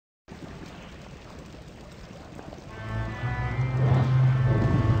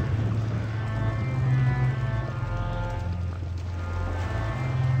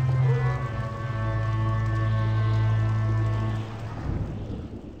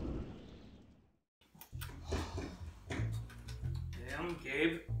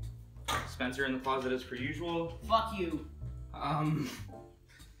Gabe, Spencer in the closet as per usual. Fuck you. Felt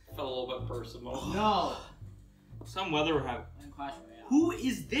a little bit personal. No. Some weather we're having. Who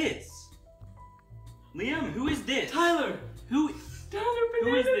is this? Liam, who is this? Tyler. Who is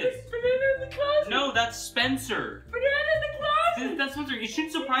this? Banana in the closet. No, that's Spencer. Banana in the closet. That's Spencer. It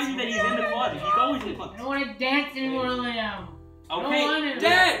shouldn't surprise you that he's in the closet. He's always in the closet. I don't want to dance anymore, Liam. Okay,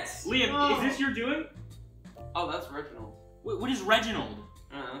 Dance. Liam, is this your doing? Oh, that's Reginald. What is Reginald?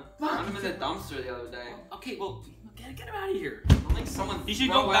 Found him in the dumpster the other day. Okay, well, get him out of here. I don't think someone He should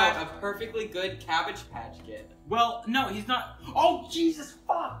throw go back. out a perfectly good Cabbage Patch Kid. Well, no, he's not. Oh, Jesus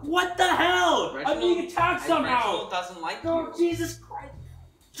fuck! What the hell? I'm being attacked somehow. Reginald doesn't like Oh, you. Jesus Christ!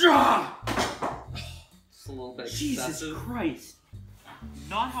 Just a little bit Jesus excessive. Christ!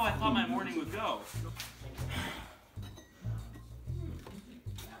 Not how I thought my morning would go.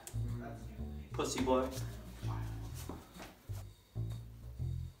 Pussy boy.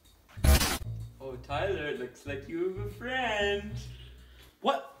 Oh, Tyler, looks like you have a friend.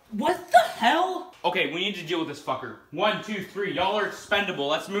 What the hell? Okay, we need to deal with this fucker. 1, 2, 3. Y'all are expendable.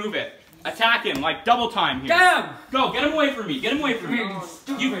 Let's move it. Attack him like double time here. Get him! Go, get him away from me. Get him away from me.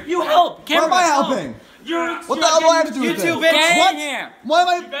 You help. Why am I helping? What the hell do I have to do with this? You two bitch! What? Get in here! Why am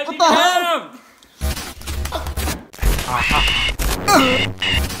I? What the hell?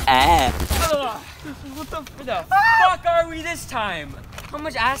 What the fuck are we this time? How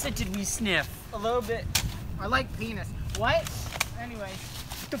much acid did we sniff? A little bit. I like penis. What? Anyway.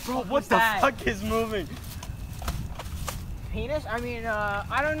 Bro, what the fuck is moving? Penis? I mean,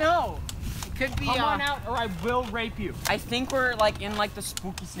 I don't know. It could be. Come on out or I will rape you. I think we're like in like the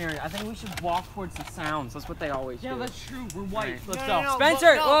spooky scenario. I think we should walk towards the sounds. That's what they always do. Yeah, that's true. We're white. Let's go. No,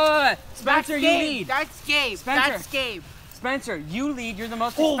 Spencer, no. wait. Spencer, you lead. That's Gabe. Spencer. That's Gabe. Spencer, you lead. You're the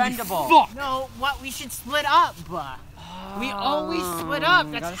most expendable. Fuck. No, we should split up. We always split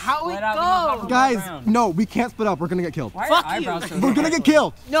up. That's how it goes. Guys, no, we can't split up. We're gonna get killed. Fuck you. We're gonna get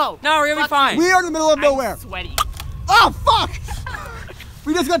killed. No. No, we're gonna be fine. We are in the middle of nowhere. I'm sweaty. Oh fuck!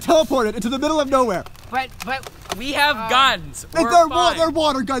 We just got teleported into the middle of nowhere. But we have guns. And they're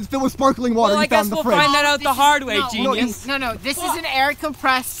water guns filled with sparkling water. Well, I you found guess in the we'll fridge. find that out the hard way, genius. No. This is an air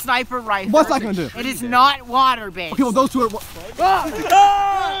compressed sniper rifle. What's that gonna do? It is not water based. Okay, well those two are. Oh,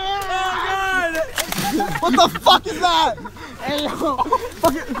 God! What the fuck is that?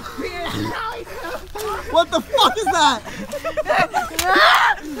 What the fuck is that?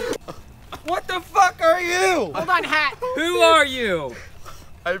 What the fuck are you? Hold on, hat. Who are you?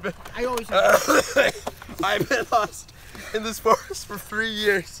 I always have. I've been lost in this forest for 3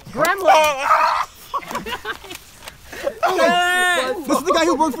 years. Gremlin. This is the guy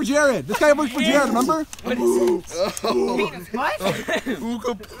who worked for Jared. This guy worked for Jared, remember? What is this? Penis, what?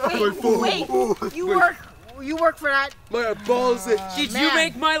 Wait. You work for that? My balls itch. Did you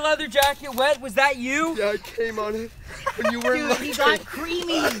make my leather jacket wet? Was that you? Yeah, I came on it when you weren't Dude, looking. he got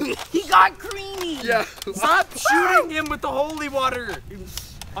creamy. He got creamy. Yeah. Stop shooting him with the holy water.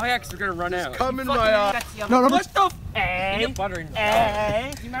 Oh yeah, 'cause we're gonna run out. Come in my eye. No, remember? What the f? You get butter in your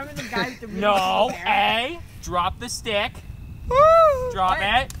You remember the guy with the really No, big hair? drop the stick. Drop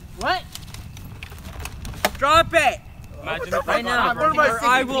it. What? Drop it. Imagine it right now. What am I Or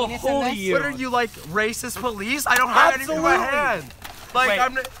I sticking will penis in hold this? you. What are you, like, racist police? I don't have anything in my hand. Like, Wait,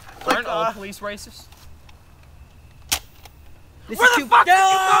 I'm like, Aren't all police racist? This Where is the too, fuck did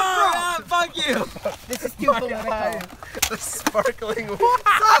you come from? Fuck you. This is too political. the sparkling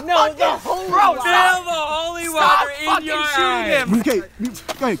No, the whole Bro, fill the holy water in your eye.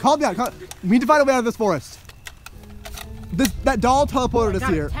 Okay, calm down. We need to find a way out of this forest. That doll teleported us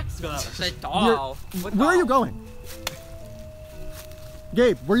here. The doll. What Where are you doll? going?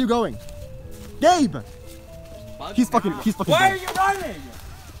 Gabe, where are you going? Gabe! He's fucking Why are dead. you running?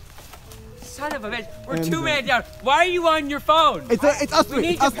 Son of a bitch. We're And, 2-man down. Why are you on your phone? It's us We three. need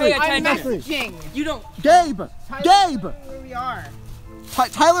It's to us pay three. I'm attention. messaging. You don't. Gabe! Gabe! Where we are.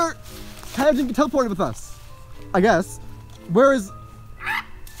 Tyler didn't get teleported with us. I guess. Where is?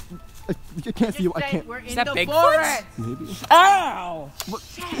 I can't see you. I can't. We're in that the Bigfoot? forest. Maybe. Ow!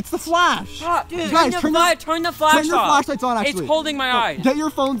 It's the flash. Dude, Guys, turn the flash your off. flashlights on. Actually, It's holding my eye. Get your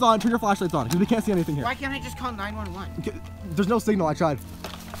phones on. Turn your flashlights on because we can't see anything here. Why can't I just call 911? There's no signal. I tried.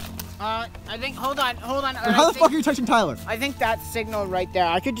 I think. Hold on. And how the fuck are you touching Tyler? I think that signal right there.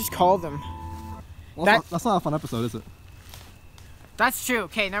 I could just call them. Well, That- that's not a fun episode, is it? That's true.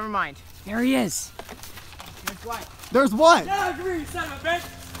 Okay, never mind. There he is. Here's what? There's what? Get out of here, you son of a bitch!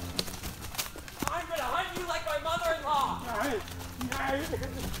 I'm gonna hunt you like my mother-in-law!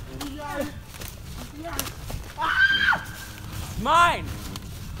 Mine!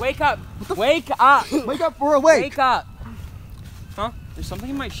 Wake up! Wake up! Wake up. We're awake. Wake up! Huh? There's something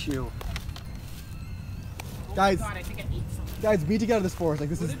in my shoe. Guys, God, I think I ate something. guys, we need to get out of this forest. Like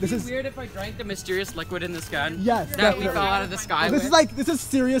this is weird if I drank the mysterious liquid in this gun. Yes. That we fell out of the sky This with. is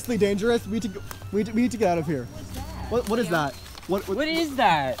seriously dangerous. We need to get out of here. What is that? What is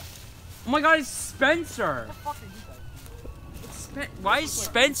that? Oh my God, it's Spencer. Why is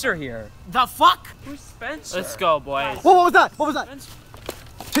Spencer here? The fuck? Who's Spencer? Let's go, boys. Whoa, what was that? What was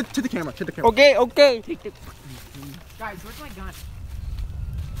that? To the camera. To the camera. Okay. Guys, where's my gun?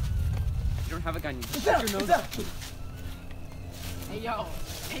 You don't have a gun. You just It's shut there, your it's nose. there. Hey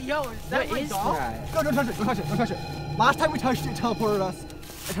yo, is that What my is doll? that? No, don't touch it. Don't touch it. Don't touch it. Last time we touched it, it teleported us.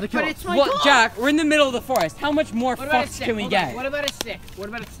 I tried to kill But us. it's my doll. What, Jack? We're in the middle of the forest. How much more What about a fucks stick? can we Hold on. get? What about a stick? What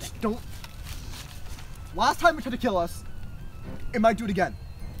about a stick? Don't. Last time it tried to kill us, it might do it again.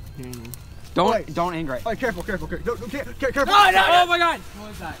 Wait. Don't anger it. All right, careful. Careful. Careful. Oh my God! What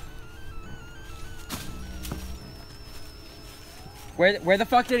was that? Where the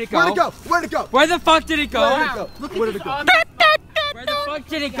fuck did it go? Where'd it go? Where'd it go? Where the fuck did it go? Where did it go? Look Where at did it this go? obvious Where the fuck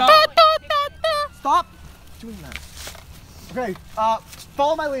did it go? Stop doing that. Okay,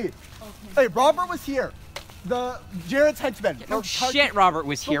 follow my lead. Hey, Robert was here. Jared's henchman. No shit, Robert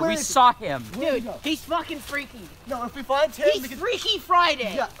was here. where We is he? saw him. Where'd he Dude, go? he's fucking freaky. No, if we find Tim, He's Freaky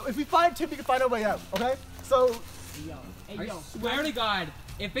Friday. yeah, if we find Tim, we can find our way out. Okay? So, Hey I yo, swear to God,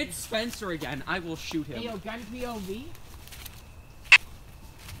 if it's Spencer again, I will shoot him. Hey yo, gun POV. You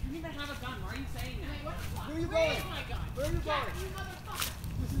don't even have a gun. Why are you saying that? where are you going? my gun? Where are you going?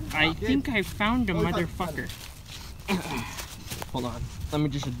 I think I found a Oh, it's motherfucker. Hold on. Let me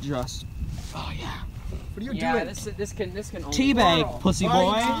just adjust. Oh yeah. What are you Yeah, doing? this can only Teabag, pussy Why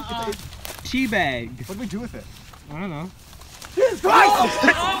boy. are you- Teabag. What do we do with it? I don't know. Jesus Christ! Oh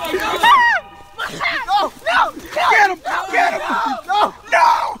my God! No! Get him! Get him!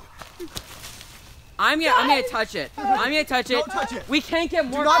 No! I'm gonna touch it. I'm gonna touch it. Don't touch it. We can't get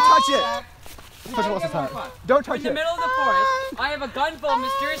more. Do not touch it. We Touch it can't once get it's more hot. fucked. Don't We're touch in the it. middle of the forest. I have a gun full of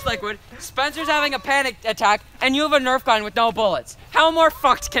mysterious liquid. Spencer's having a panic attack, and you have a Nerf gun with no bullets. How more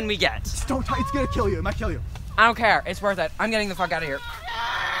fucked can we get? Just don't touch. It's gonna kill you. It might kill you. I don't care. It's worth it. I'm getting the fuck out of here.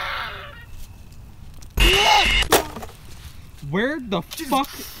 Where the fuck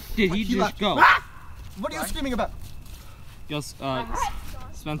did he just left. go? Ah! What are you screaming about? Yes,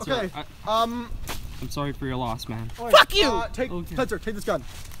 Spencer. Okay. I'm sorry for your loss, man. Fuck you! Take Okay. Spencer. Take this gun.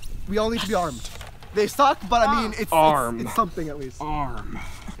 We all need to be armed. They suck, but I mean, it's Arm. It's something at least. Arm.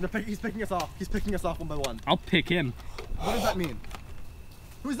 He's picking us off. He's picking us off one by one. I'll pick him. What does that mean?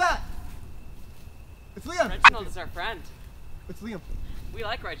 Who's that? It's Liam. Reginald is our friend. It's Liam. We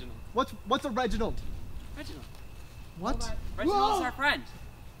like Reginald. What's a Reginald? Reginald. What? Reginald is our friend.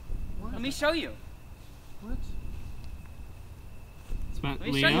 Let me show you. What? Spen-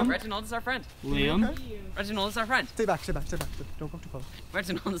 Let me show you. Liam? Reginald is our friend. Liam? Okay. Reginald is our friend. Stay back. Stay back. Stay back. Don't go too close.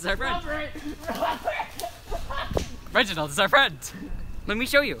 Reginald is our friend. Reginald is our friend. Let me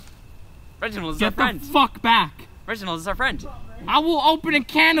show you. Reginald is our Get the friend. fuck back. Reginald is our friend. I will open a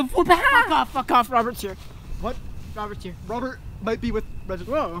can of whoop. Fuck off, Robert's here. What? Robert's here. Robert might be with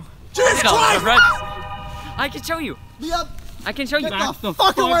Reginald. Whoa. Jesus Reginald is our Christ! friend. I can show you. Liam, I can show you. get Back the the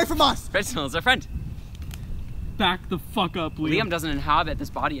fuck fuck- away from us! Reginald is our friend. Back the fuck up, Liam. Liam doesn't inhabit this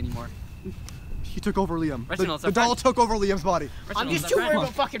body anymore. He took over Liam. Reginald's The our doll friend. took over Liam's body. I'm Reginald is just our too worried friend.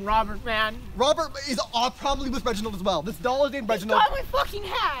 about fucking Robert, man. Robert is probably with Reginald as well. This doll is named Reginald. Got my fucking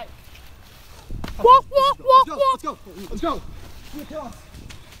hat. Let's go. Let's go. Let's go. Here, kill us.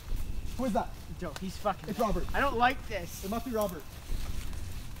 Who is that? Joe, he's fucking. It's Robert. I don't like this. It must be Robert.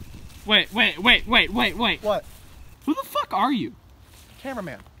 Wait. What? Who the fuck are you?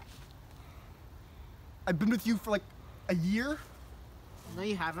 Cameraman. I've been with you for like a year. No,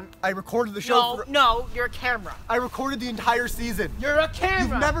 you haven't. I recorded the show. No, you're a camera. I recorded the entire season. You're a camera.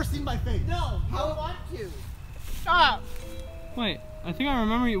 You've never seen my face. No, you don't want to. Stop. Wait, I think I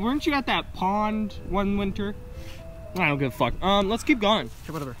remember you. Weren't you at that pond one winter? I don't give a fuck. Let's keep going.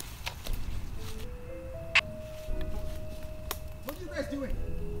 Okay, whatever. What are you guys doing?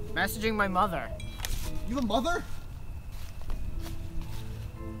 Messaging my mother. You have a mother?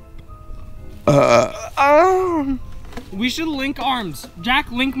 We should link arms.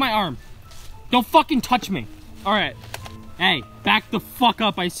 Jack, link my arm. Don't fucking touch me. All right. Hey, back the fuck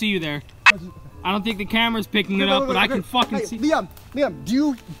up. I see you there. I don't think the camera's picking it up, but I can fucking Hey, see. Liam,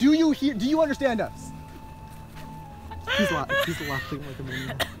 do you hear? Do you understand us? He's laughing like a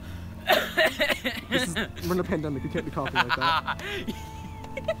maniac. We're in a pandemic. You can't be coughing like that.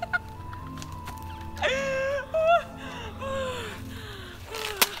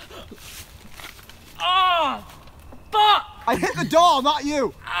 Oh, fuck! I hit the doll, not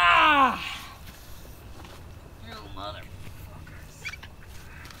you. Ah!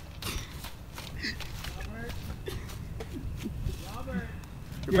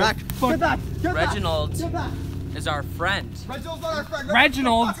 You're back. Get back. Get Reginald Get back. is our friend. Reginald's not our friend.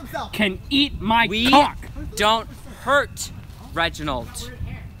 Reginald Fuck himself. can eat my We cock. don't hurt Reginald.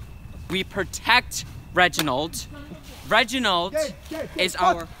 We protect Reginald. Reginald is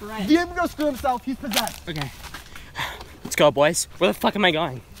our friend. Liam can go screw himself. He's possessed. Okay. Let's go, boys. Where the fuck am I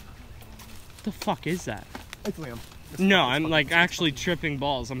going? What the fuck is that? It's Liam. No, I'm like actually tripping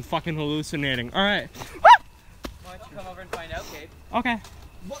balls. I'm fucking hallucinating. All right. Why don't you come over and find out, Gabe? Okay.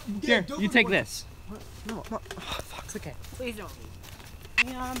 What? Here, don't you go take to- this. No, no. Oh, fuck. It's okay. Please don't.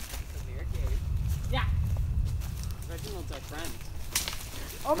 Yeah. Reginald's our friend.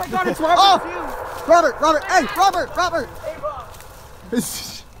 Oh my God, it's Robert. Oh! Robert! Hey, Robert!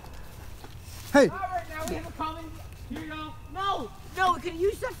 Hey! Robert, now we have a common. Here you go. No, we can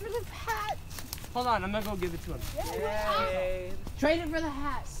use that for the hat. Hold on, I'm gonna go give it to him. Yay. Trade it for the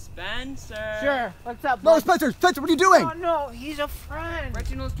hat. Spencer. Sure. What's up, No, bud? Spencer, what are you doing? Oh no, he's a friend.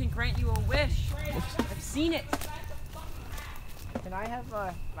 Reginald can grant you a wish. I've seen it. Can I have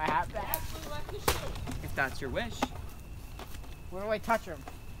my hat back? If that's your wish. Where do I touch him?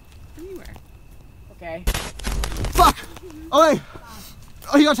 Anywhere. Okay. Fuck! Oh, wait.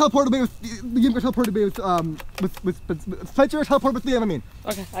 Oh, he got teleported me with, Liam got teleported me with Spencer got teleported with Liam, I mean.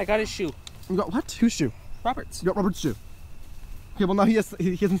 Okay, I got his shoe. You got what? Whose shoe? Robert's. You got Robert's shoe. Okay, well now he has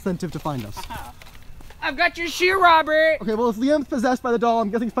incentive to find us. I've got your shoe, Robert. Okay, well if Liam's possessed by the doll, I'm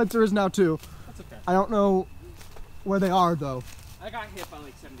guessing Spencer is now too. That's okay. I don't know where they are though. I got hit by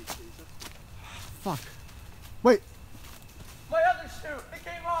like 73. Fuck. Wait. My other shoe, it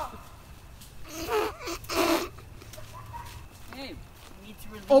came off. Hey, Need to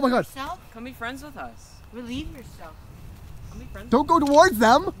relieve Oh my God. yourself? come be friends with us. Relieve yourself. Come be friends. Don't go towards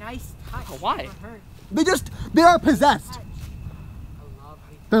them. Nice touch. Why? Never hurt. They are possessed. Touch. I love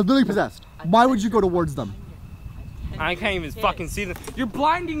how you They're literally possessed. Why would you go towards them? I can't even fucking see them. You're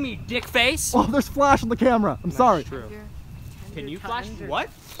blinding me, dick face. Oh, there's flash on the camera. I'm sorry. True. tender, Can you tender, flash? tender, What?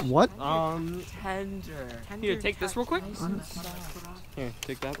 What? Tender. tender Here, take this touch, real quick. nice and soft. Here,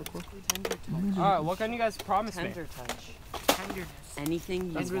 take that real quick. Tender touch. Alright, what can you guys promise me? Tender touch. Tenderness. Anything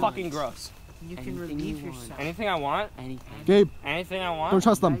you That's want. fucking gross. You can Anything relieve you want. yourself. Anything I want? Anything. Gabe, Anything I want? don't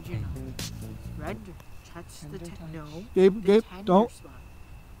trust them. Red, touch the no. Gabe, The Gabe, tender don't. spot.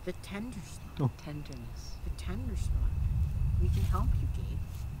 The tender spot. No. Tenderness. The tender spot. We can help you, Gabe.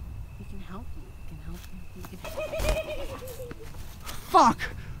 We can help you. We can help you. We can help you. Fuck!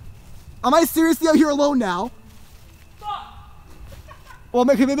 Am I seriously out here alone now? Well,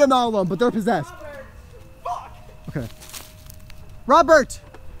 maybe I'm not alone, but they're possessed. Okay. Robert!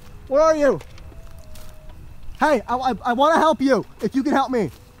 Where are you? Hey, I want to help you, if you can help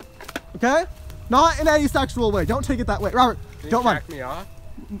me. Okay? Not in any sexual way. Don't take it that way. Robert, don't run. me off?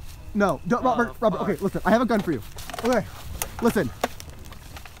 No, don't, Robert, fuck. okay, listen, I have a gun for you. Okay, listen.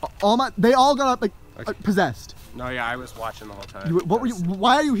 They all got, like, possessed. No, yeah, I was watching the whole time. What were you,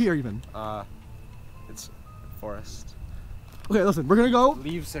 why are you here even? It's forest. Okay, listen, we're gonna go.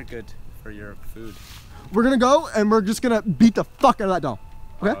 Leaves are good for your food. We're gonna go and we're just gonna beat the fuck out of that doll.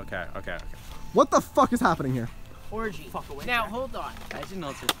 Okay? Oh, okay. What the fuck is happening here? Orgy. Now, hold on.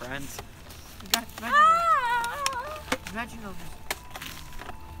 Reginald's your friend. You got Reginald.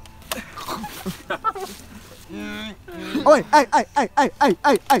 Oh wait, hey,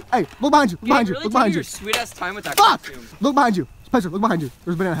 look behind you, look behind you, really look behind you. your sweet ass time with that Fuck! costume. Look behind you. Spencer, look behind you.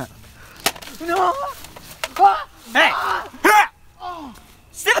 There's a banana hat. No! Hey!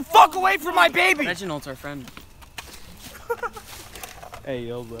 Stay the fuck away from my baby! Reginald's our friend. Hey,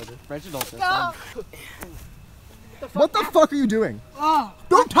 yo, brother. Reginald's our No! friend. What the fuck are you doing? Oh!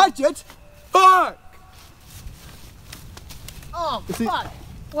 Don't touch it! Fuck! Oh, You see- fuck!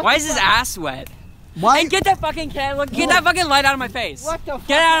 What Why the is his fuck? ass wet? Why? And get that fucking cat. Look, get that fucking light out of my face. What the fuck?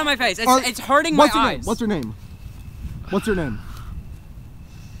 Get it out of my face. It's hurting my What's your eyes. name? What's your name? What's your name?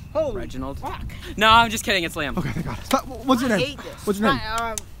 Holy Reginald? fuck. No, I'm just kidding. It's Liam. Okay, thank God. Stop. What's your I name? hate this. What's your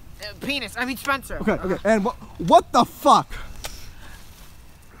name? Penis. I mean Spencer. Okay. And what the fuck?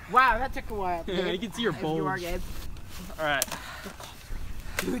 Wow, that took a while. Yeah, you can see your As you are, bulge. Gabe. Alright.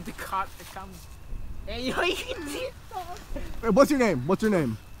 Dude, the cops are coming. Hey, you can see it. What's your name? What's your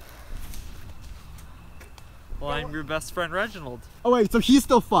name? Well, I'm your best friend, Reginald. Oh wait, so he's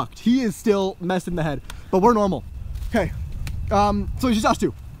still fucked. He is still messed in the head, but we're normal. Okay. So it's just us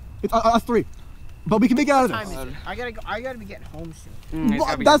two. It's us three. But we can make it out of Time this. is it? I gotta be getting home soon.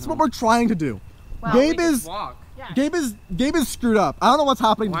 Well, that's what we're trying to do. Well, Gabe we is just walk. Gabe is screwed up. I don't know what's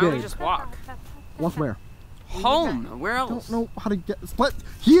happening Why to don't we Gabe. just walk? Walk where? Home. Where I else? don't know how to get split.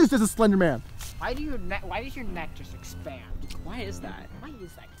 He is just a slender man. Why does your neck just expand? Why is that? Why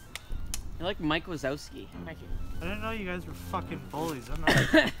is that? You're like Mike Wazowski. Thank you. I didn't know you guys were fucking bullies. I'm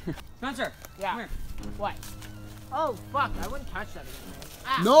not. Spencer, Yeah. come here. What? Oh, fuck. I wouldn't touch that again, man.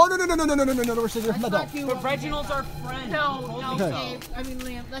 Ah. No, we're sitting I from the thought dog. you But were- Reginald's our friend. No, Okay. Dave. I mean,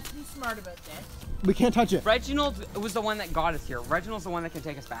 Liam, let's be smart about this. We can't touch it. Reginald was the one that got us here. Reginald's the one that can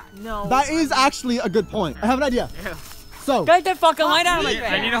take us back. No. That is actually a good point. I have an idea. So, Get the fucking light out of my face.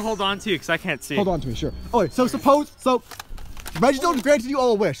 I need to hold on to you because I can't see. hold on to me, sure. Oh, wait, so Reginald granted you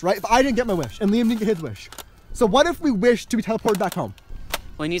all a wish, right? But I didn't get my wish, and Liam didn't get his wish. So what if we wish to be teleported back home?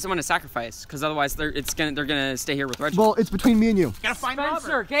 Well, you need someone to sacrifice, because otherwise they're gonna stay here with Reginald. Well, it's between me and you. Gotta find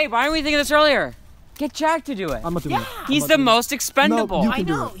Spencer, Gabe, why aren't we thinking of this earlier? Get Jack to do it. I'm not doing it. He's the most expendable. No, you I can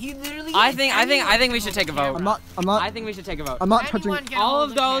do know. it. He literally. I think we should take a vote. I'm not. I think we should take a vote. I'm not touching. All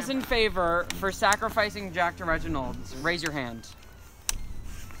of those in favor for sacrificing Jack to Reginald, raise your hand.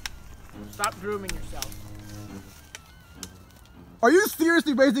 Stop grooming yourself. Are you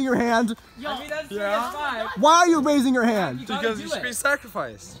seriously raising your hand? Yo, that's Yeah. Why are you raising your hand? Because you should be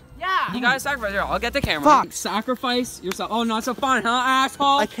sacrificed. yeah. You gotta sacrifice. Here, I'll get the camera. Fuck. Sacrifice yourself. Oh, not so fun, huh,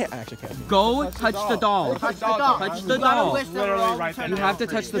 asshole? I actually can't. Go touch the doll. Touch the doll. Touch the You gotta doll. wish that we'll Literally all right return You there. home. have to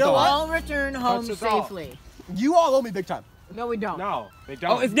touch the You know doll. what? All return home the doll. safely. You all owe me big time. No, we don't. No, they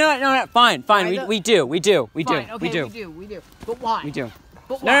don't. Oh, if no, fine. I We do. Fine, okay, we do. But why? We do.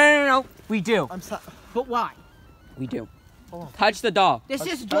 But No, why? no. We do. I'm sorry. But why? We do. Touch the doll. This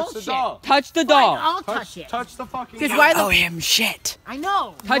is touch bullshit. the doll. Touch the Fine, doll. I'll touch it. Touch the fucking. Because why the? Oh, him shit. I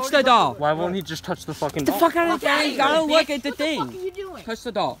know. Touch the doll. Why won't he just touch the fucking The doll? fuck out of the Okay, thing. You gotta look at the What the fuck are thing. you doing? Touch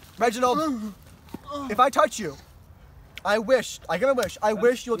the doll. Reginald, if I touch you, I get a wish. I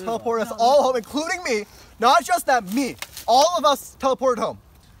wish you'll teleport us all home, including me. Not just that, me. All of us teleported home.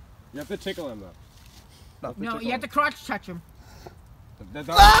 You have to tickle him though. No, you have to crotch touch him. The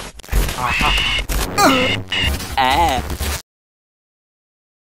dog. Ah.